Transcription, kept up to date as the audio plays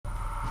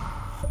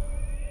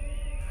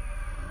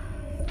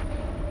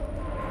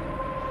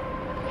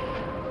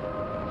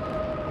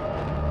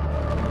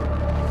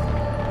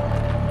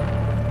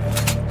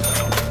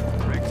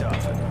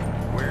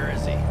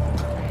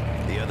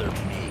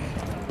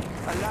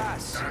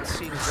Alas, it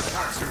seems the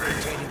pots are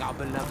containing our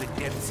beloved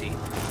Dempsey.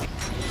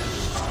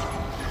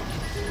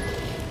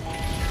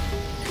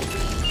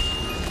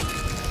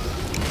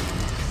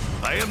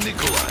 I am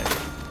Nikolai.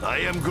 I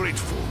am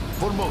grateful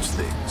for most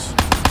things.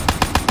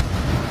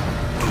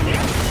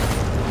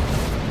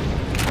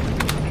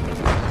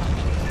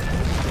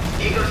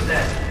 Eagle's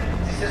Nest,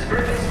 this is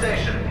Griffin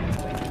Station.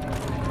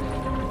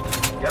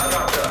 Yeah,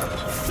 Doctor.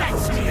 The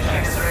machine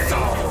is ready,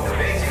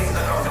 awaiting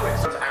the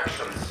conduit's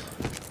actions.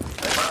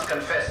 I must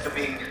confess to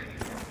being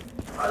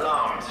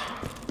alarmed.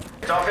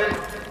 Toffin?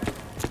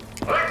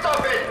 Rick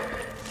Toffin!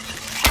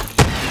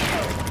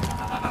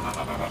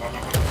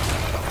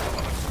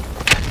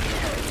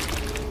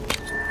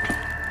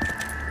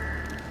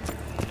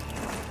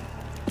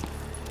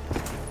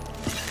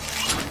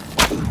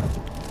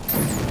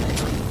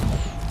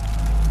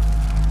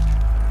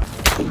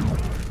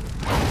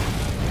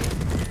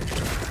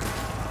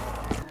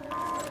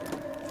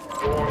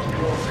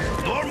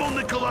 Normal,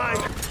 Nikolai!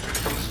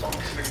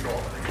 Functioning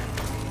normally.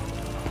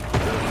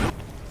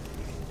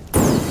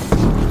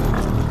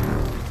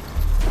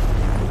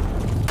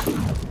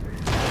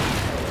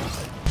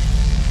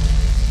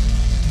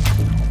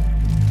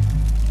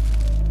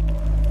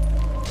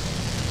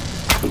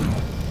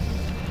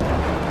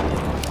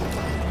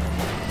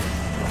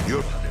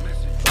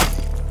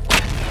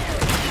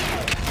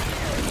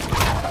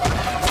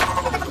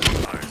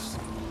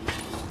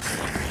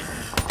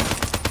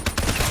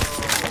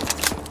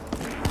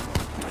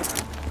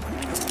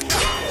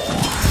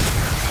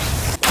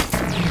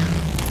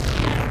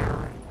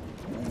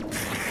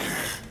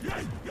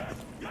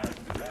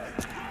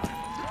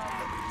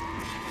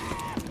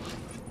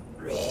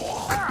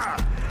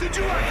 Did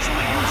you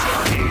actually use your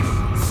teeth?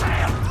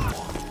 Sam!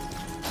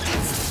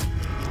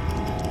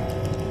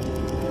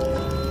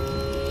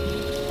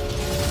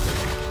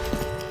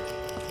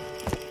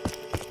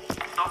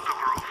 Dr.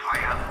 Grove, I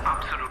have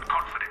absolute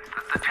confidence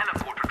that the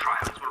teleporter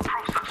trials will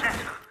prove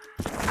successful.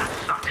 As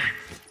such,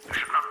 you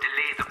should not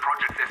delay the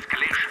project's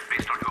escalation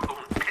based on your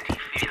own petty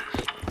fears.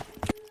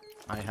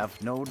 I have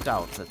no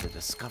doubt that the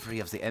discovery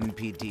of the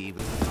MPD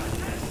will...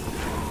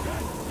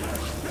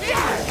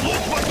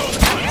 Look what those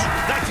punch!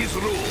 That is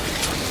rule!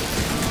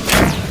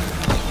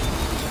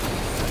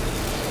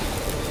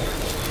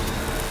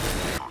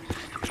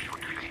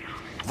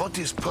 What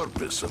is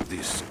purpose of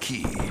this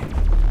key?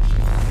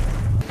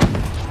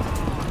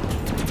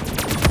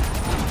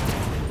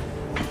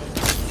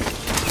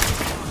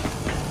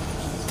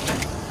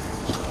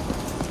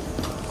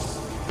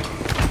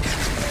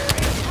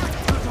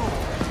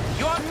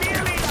 You're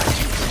merely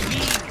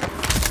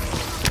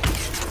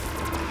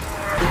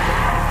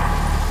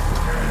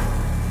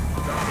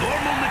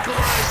Normal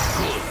Nikolai,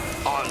 good.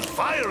 On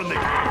fire,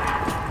 Nikolai.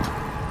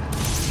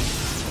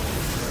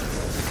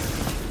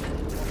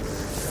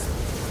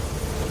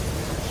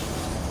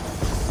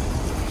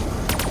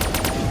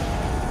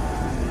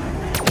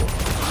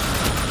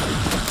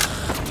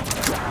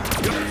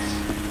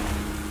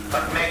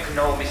 But make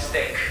no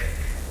mistake,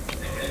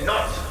 they will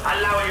not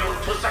allow you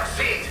to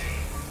succeed.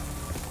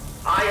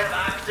 I have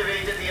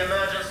activated the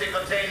emergency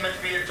containment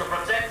field to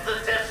protect the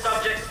test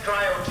subject's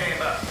cryo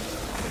chamber.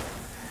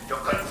 To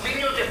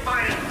continue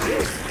defying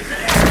this is an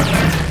error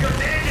of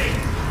stupidity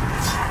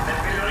that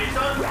will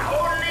result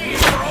only in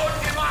your own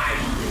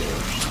demise.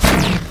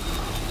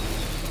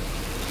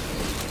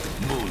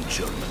 Moon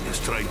German is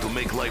trying to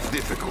make life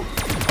difficult.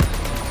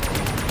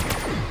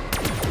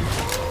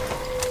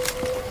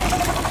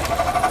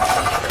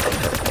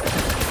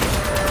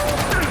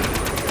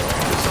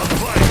 It's on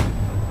fire.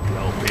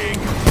 Helping.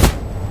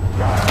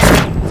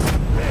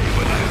 Hey,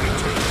 when I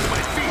return to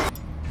my feet.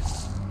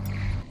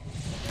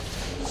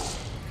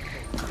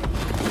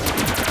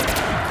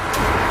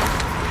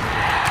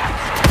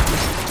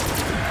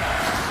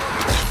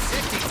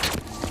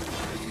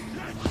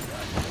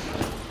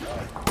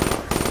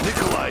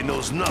 Nikolai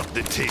knows not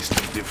the taste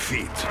of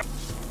defeat.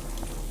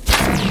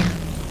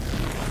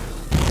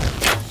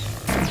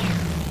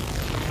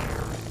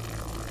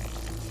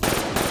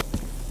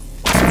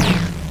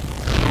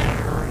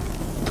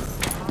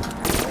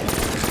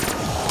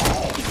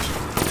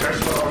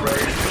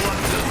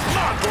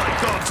 Not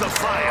like dogs of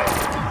fire!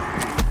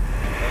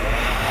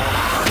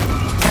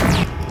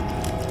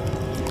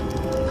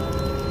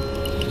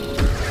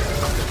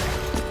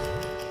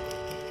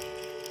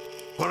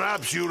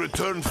 Perhaps you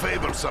return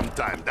favor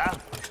sometime, huh?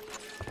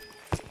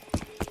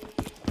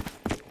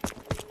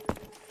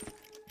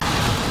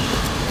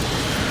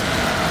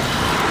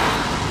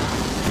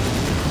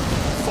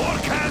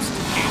 Forecast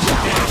is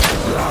dead.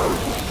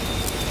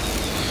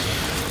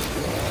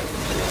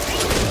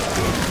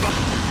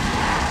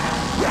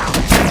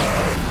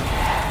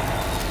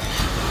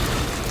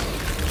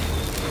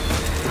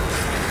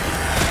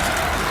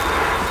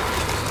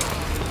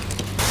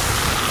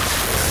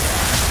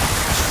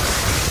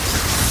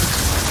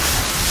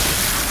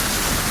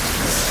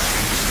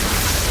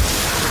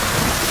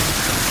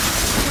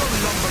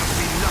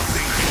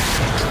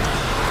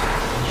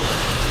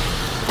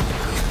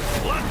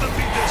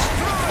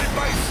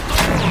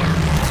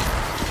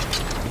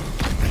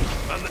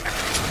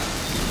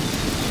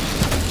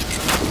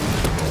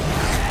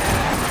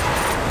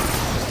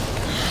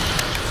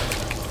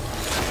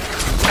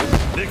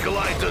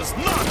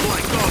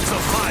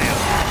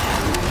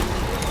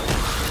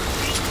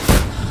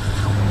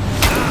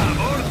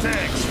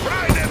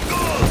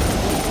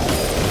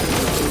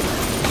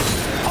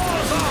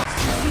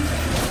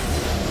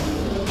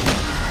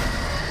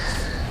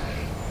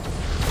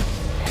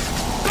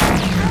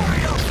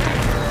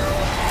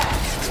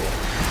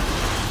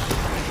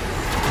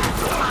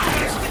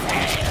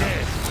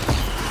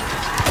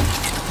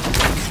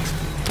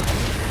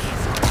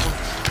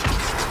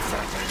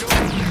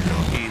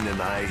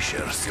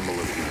 share similar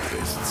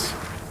interests.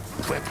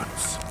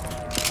 Weapons.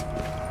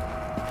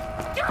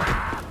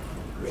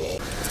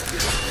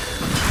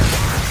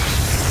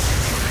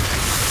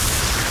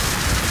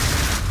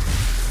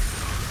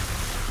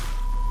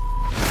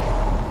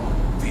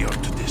 We are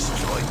to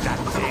destroy that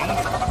thing.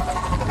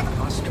 We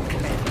must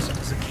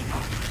cleanse the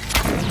keeper.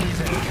 Only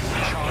then can we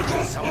charge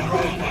the Sound.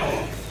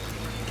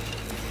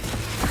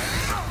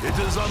 It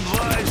is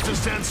unwise to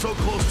stand so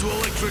close to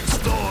electric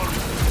storm.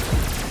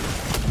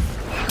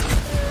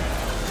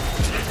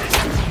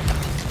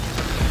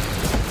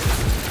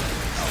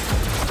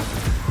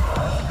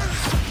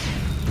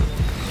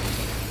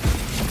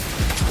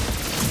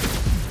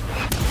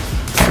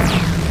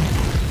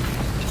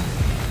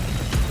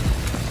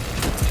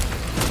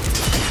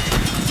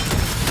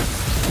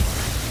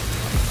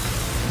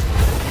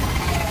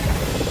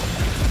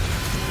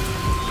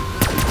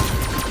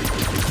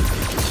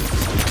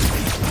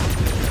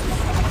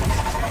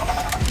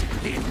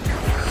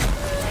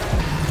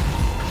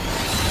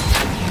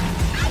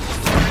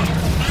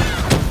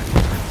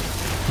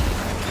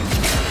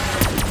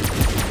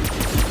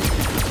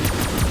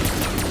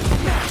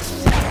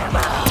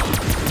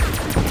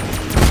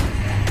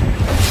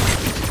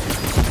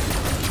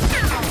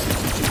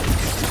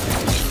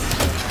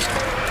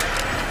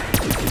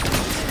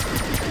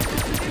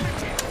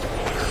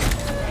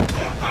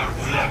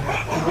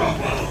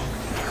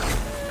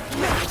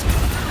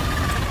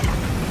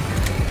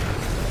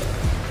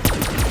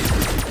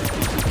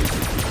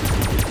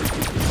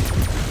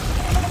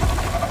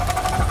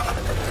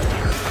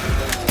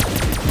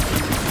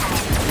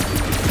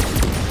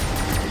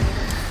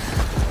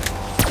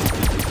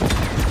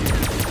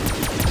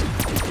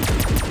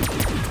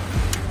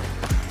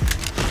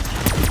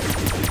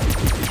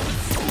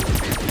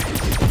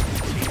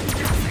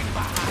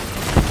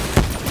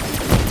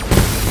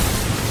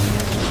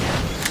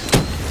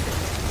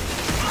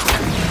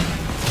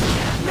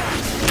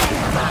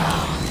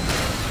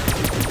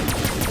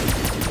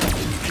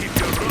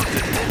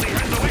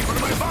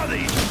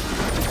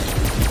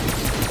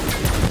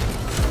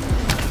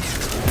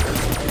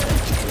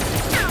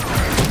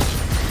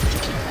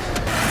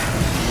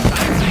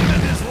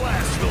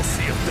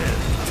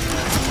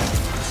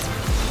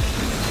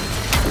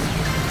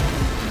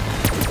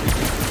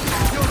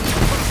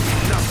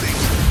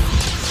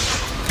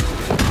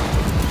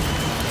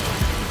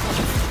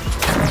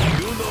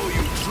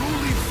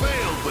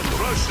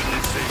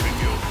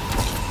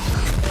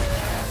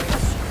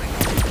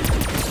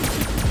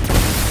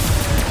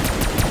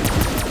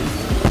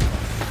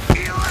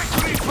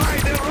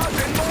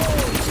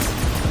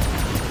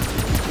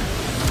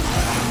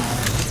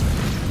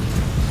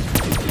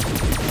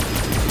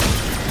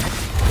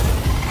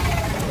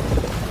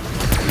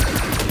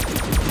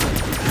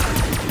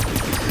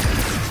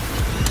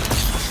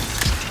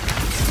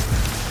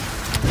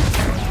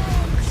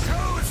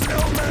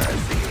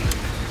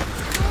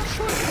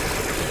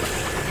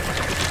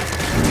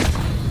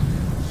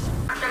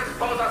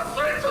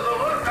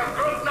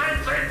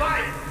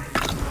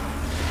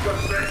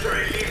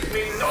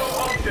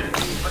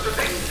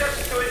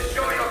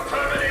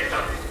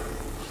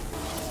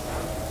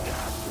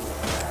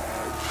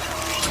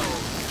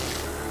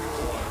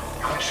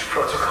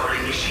 Protocol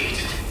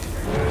initiated.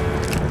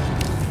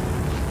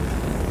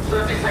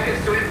 30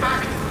 seconds to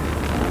impact.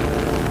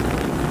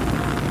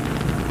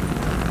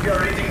 You're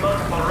reading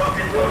multiple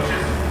rocket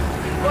launches.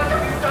 What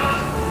have you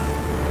done?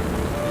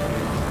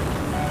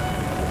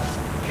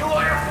 You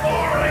are a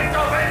foreign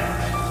of it!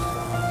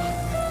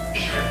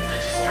 Even the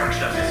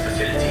destruction of this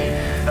facility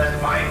and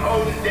my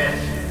own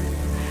death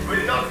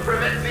will not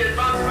prevent the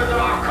advancement of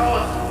our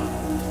cause.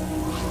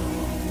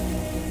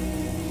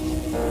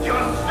 You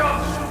have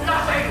stopped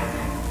nothing!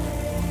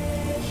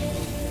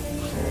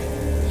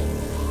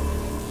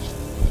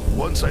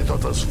 Once I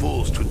thought us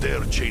fools to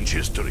dare change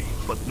history,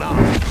 but now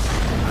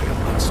I am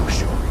not so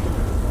sure.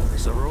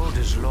 The road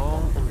is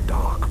long and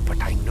dark,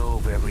 but I know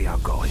where we are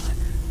going.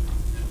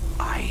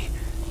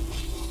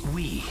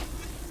 We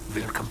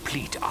will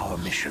complete our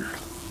mission.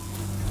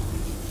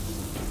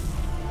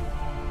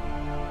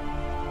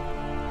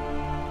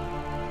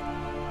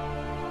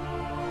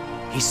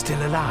 He's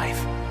still alive.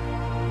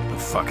 I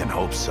fucking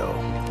hope so.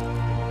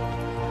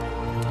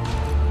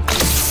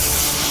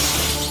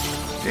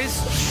 This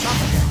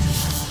subject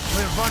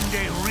will one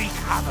day wreak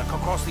havoc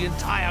across the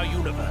entire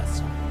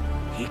universe.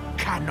 He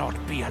cannot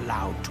be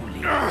allowed to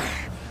live.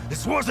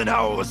 This wasn't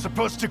how it was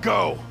supposed to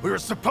go. We were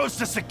supposed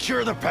to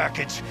secure the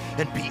package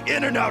and be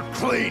in and out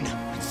clean.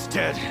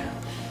 Instead,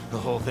 the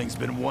whole thing's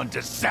been one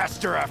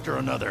disaster after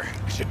another.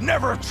 I should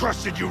never have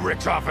trusted you,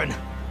 Richthofen.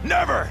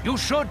 Never! You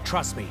should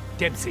trust me,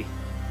 Dempsey.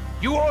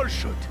 You all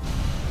should.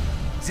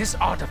 This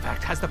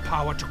artifact has the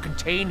power to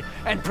contain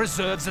and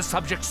preserve the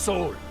subject's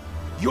soul.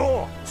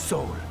 Your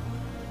soul.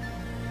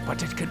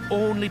 But it can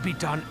only be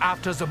done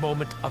after the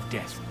moment of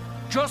death.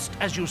 Just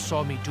as you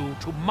saw me do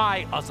to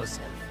my other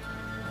self.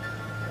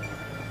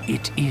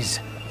 It is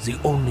the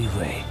only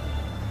way.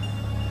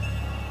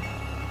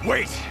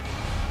 Wait!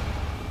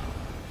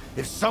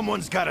 If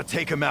someone's gotta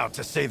take him out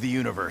to save the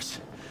universe,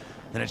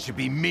 then it should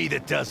be me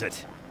that does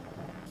it.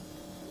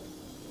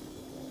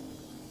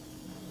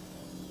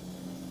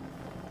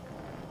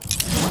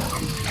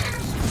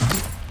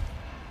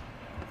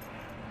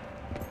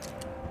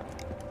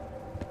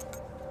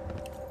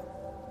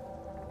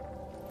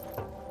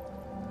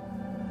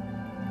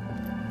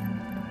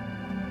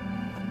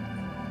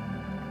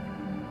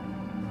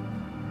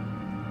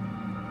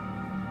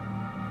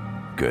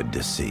 Good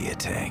to see you,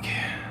 Tank.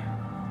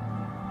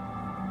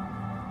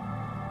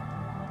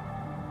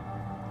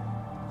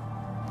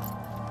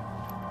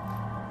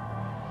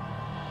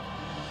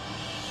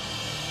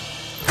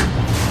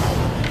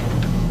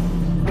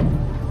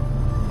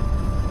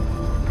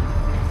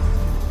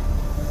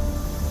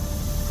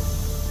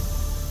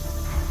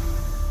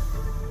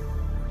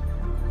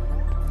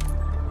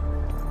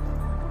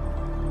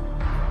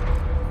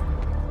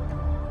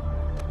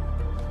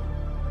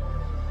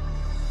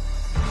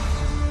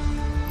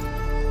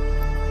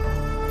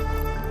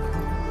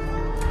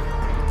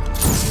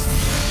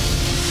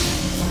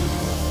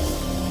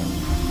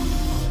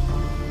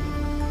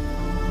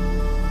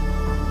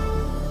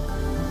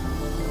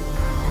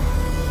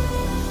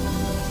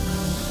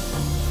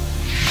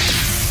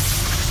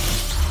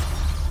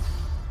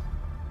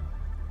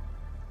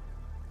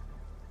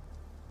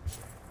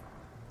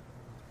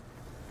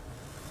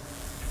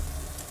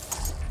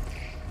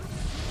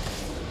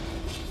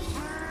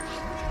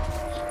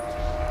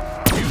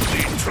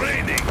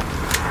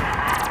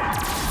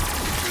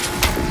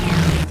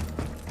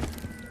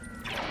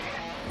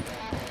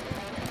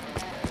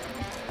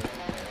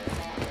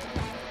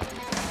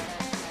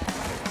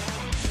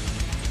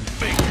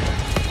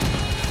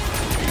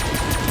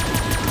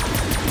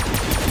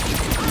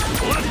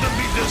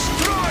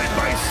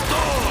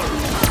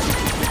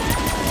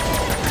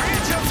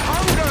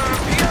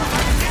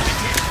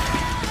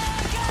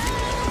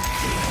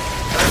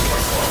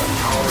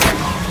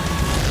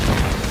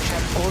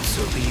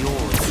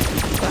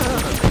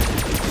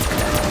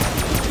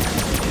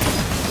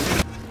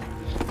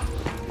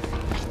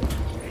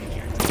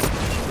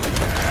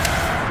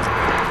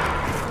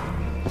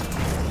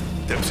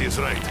 Dempsey is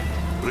right.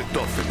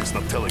 Richtofen is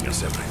not telling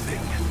us everything.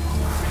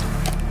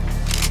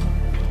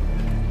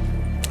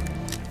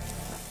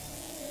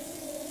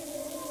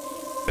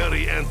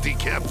 Very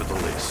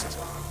anti-capitalist.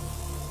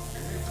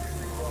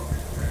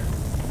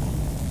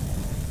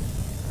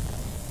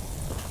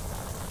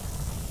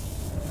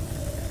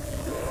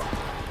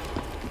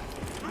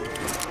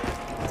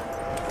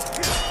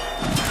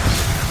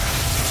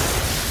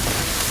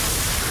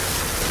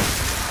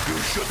 You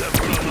should have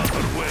run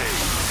another way.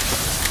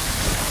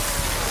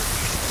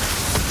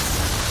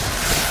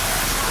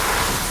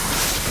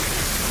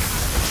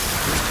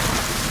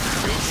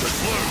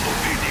 Learn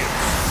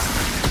obedience.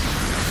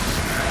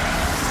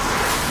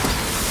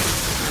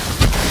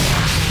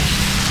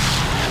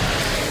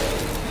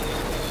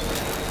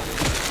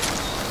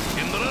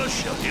 In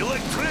Russia,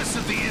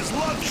 electricity is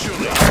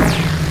luxury.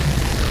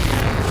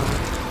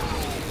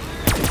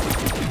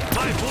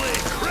 My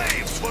blade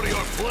craves for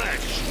your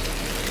flesh.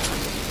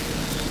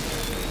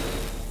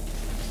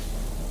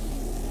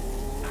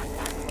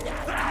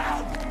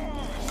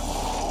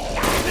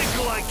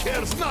 Nikolai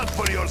cares not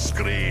for your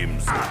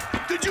screams.